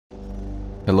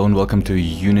Hello and welcome to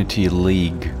Unity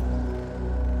League.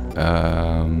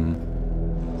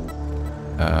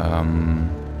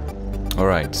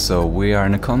 Alright, so we are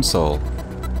in a console.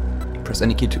 Press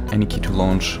any key to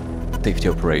launch safety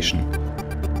operation.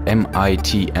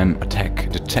 MITM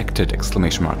attack detected!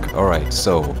 Exclamation mark. Alright,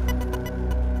 so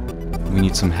we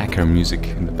need some hacker music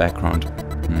in the background.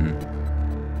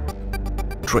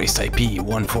 Traced IP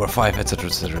 145 etc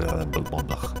etc blah blah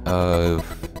blah.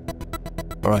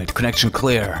 Alright, connection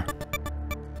clear.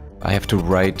 I have to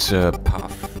write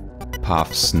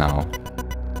paths now.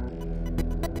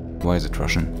 Why is it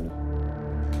Russian?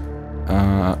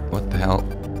 What the hell?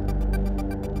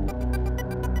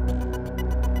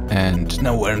 And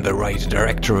now we're in the right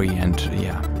directory, and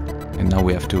yeah. And now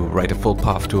we have to write a full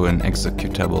path to an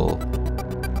executable.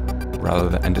 Rather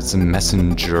than, and it's a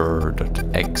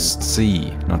messenger.exe,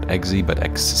 not exe but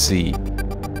XC.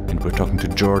 And we're talking to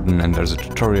Jordan, and there's a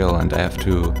tutorial, and I have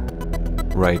to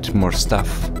write more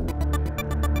stuff.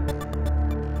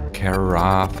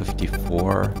 Kara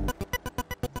 54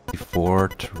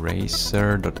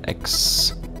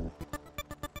 tracer.x,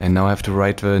 and now I have to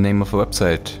write the name of a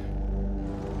website,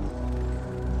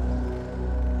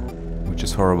 which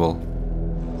is horrible.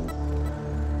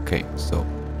 Okay, so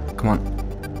come on,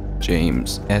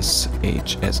 James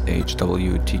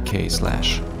SHSHWTK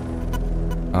slash.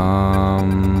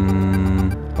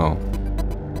 Oh.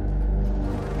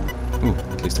 Ooh,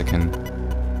 at least I can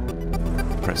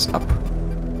press up.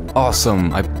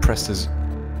 Awesome! I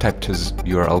typed his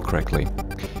URL correctly.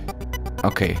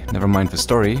 Okay, never mind the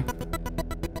story.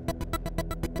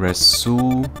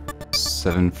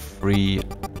 Resu73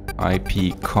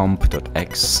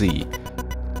 ipcomp.xc.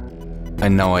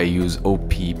 And now I use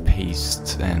OP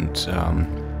paste and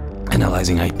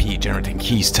analyzing IP, generating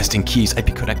keys, testing keys,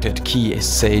 IP connected, key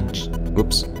sage.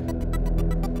 Whoops.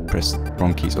 Press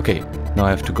wrong keys. Okay, now I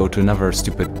have to go to another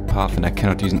stupid path, and I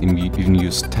cannot even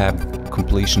use tab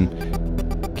completion.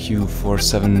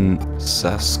 Q47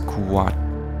 Sasquatch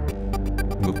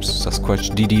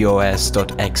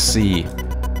DDoS.xc.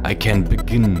 I can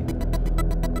begin.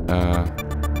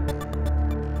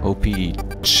 OP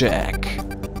check.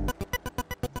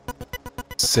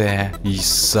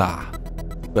 Seisa.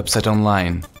 Website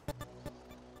online.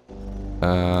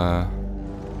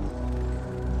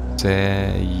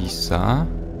 Seisa.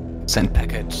 Send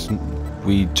packet.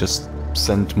 We just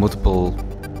sent multiple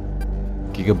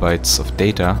gigabytes of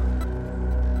data,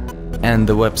 and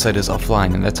the website is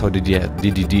offline, and that's how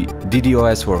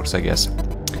DDoS works, I guess.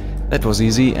 That was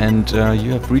easy, and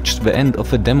you have reached the end of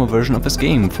the demo version of this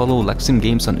game. Follow Luxim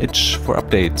Games on itch for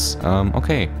updates.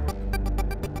 Okay.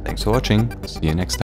 Thanks for watching. See you next time.